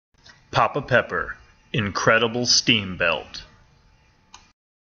Papa Pepper, incredible steam belt.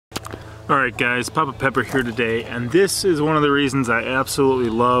 Alright guys, Papa Pepper here today, and this is one of the reasons I absolutely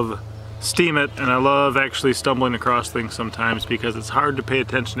love Steemit, and I love actually stumbling across things sometimes because it's hard to pay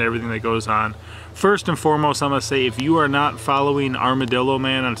attention to everything that goes on. First and foremost, I'm going to say if you are not following Armadillo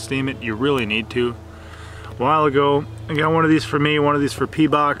Man on Steemit, you really need to. A while ago, I got one of these for me, one of these for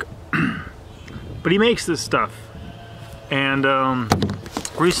P-Bach, but he makes this stuff, and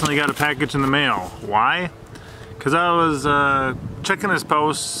recently got a package in the mail. Why? Because I was checking his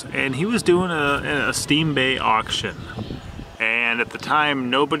posts and he was doing a Steam Bay auction, and at the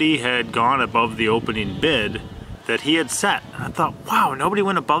time nobody had gone above the opening bid that he had set. And I thought, wow, nobody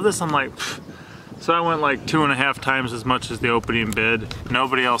went above this? I'm like, pfft. So I went like 2.5 times as much as the opening bid.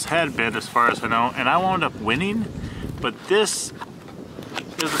 Nobody else had bid as far as I know, and I wound up winning. But this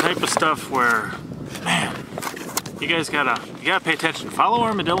is the type of stuff where, man, you guys gotta pay attention. Follow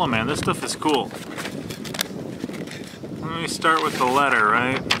Armadillo Man, this stuff is cool. Let me start with the letter,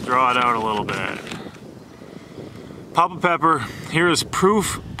 right? Draw it out a little bit. Papa Pepper, here is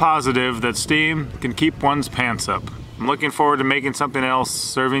proof positive that steam can keep one's pants up. I'm looking forward to making something else,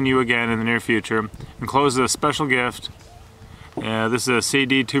 serving you again in the near future. Enclosed a special gift. This is a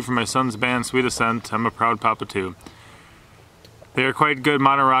CD too for my son's band, Sweet Ascent. I'm a proud Papa too. They are quite good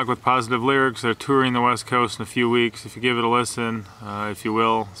modern rock with positive lyrics. They're touring the West Coast in a few weeks. If you give it a listen, if you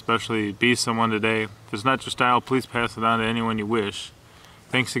will, especially be someone today. If it's not your style, please pass it on to anyone you wish.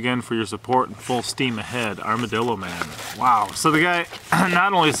 Thanks again for your support and full steam ahead, Armadillo Man. Wow. So the guy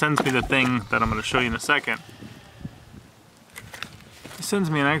not only sends me the thing that I'm going to show you in a second, he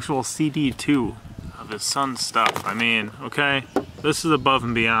sends me an actual CD too of his son's stuff. I mean, okay, this is above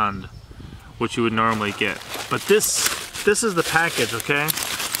and beyond what you would normally get. But this is the package, okay?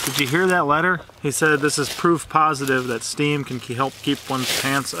 Did you hear that letter? He said this is proof positive that steam can help keep one's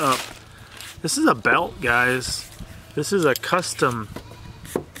pants up. This is a belt, guys. This is a custom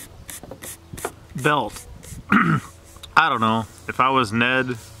belt. I don't know. If I was Ned,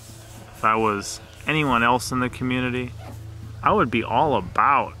 if I was anyone else in the community, I would be all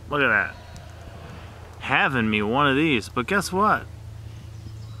about, look at that, having me one of these. But guess what?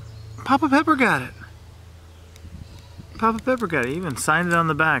 Papa Pepper got it. Papa Pepper got it. He even signed it on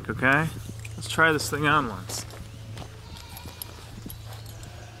the back, okay? Let's try this thing on once.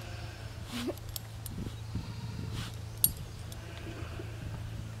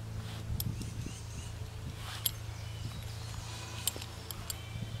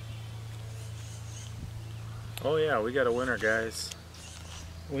 Oh yeah, we got a winner, guys.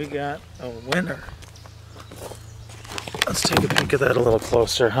 We got a winner. Let's take a peek at that a little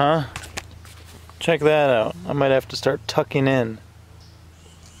closer, huh? Check that out. I might have to start tucking in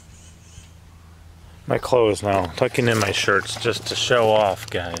my clothes now. Tucking in my shirts just to show off,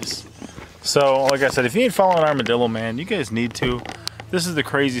 guys. So, like I said, if you ain't following Armadillo Man, you guys need to. This is the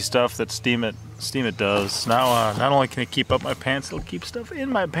crazy stuff that Steemit does. Now, not only can it keep up my pants, it'll keep stuff in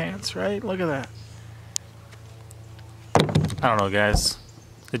my pants, right? Look at that. I don't know, guys.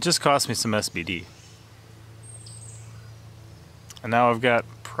 It just cost me some SBD. And now I've got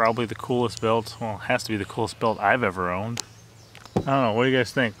probably the coolest belt. Well, it has to be the coolest belt I've ever owned. I don't know, what do you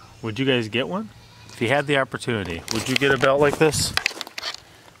guys think? Would you guys get one? If you had the opportunity, would you get a belt like this?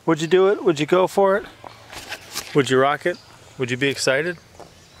 Would you do it? Would you go for it? Would you rock it? Would you be excited?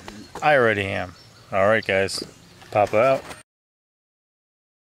 I already am. Alright guys, Papa out.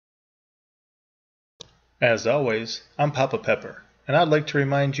 As always, I'm Papa Pepper, and I'd like to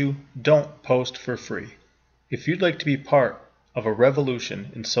remind you, don't post for free. If you'd like to be part of a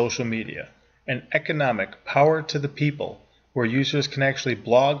revolution in social media, an economic power to the people where users can actually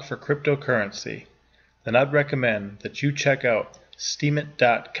blog for cryptocurrency, then I'd recommend that you check out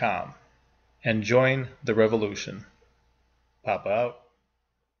Steemit.com and join the revolution. Papa out.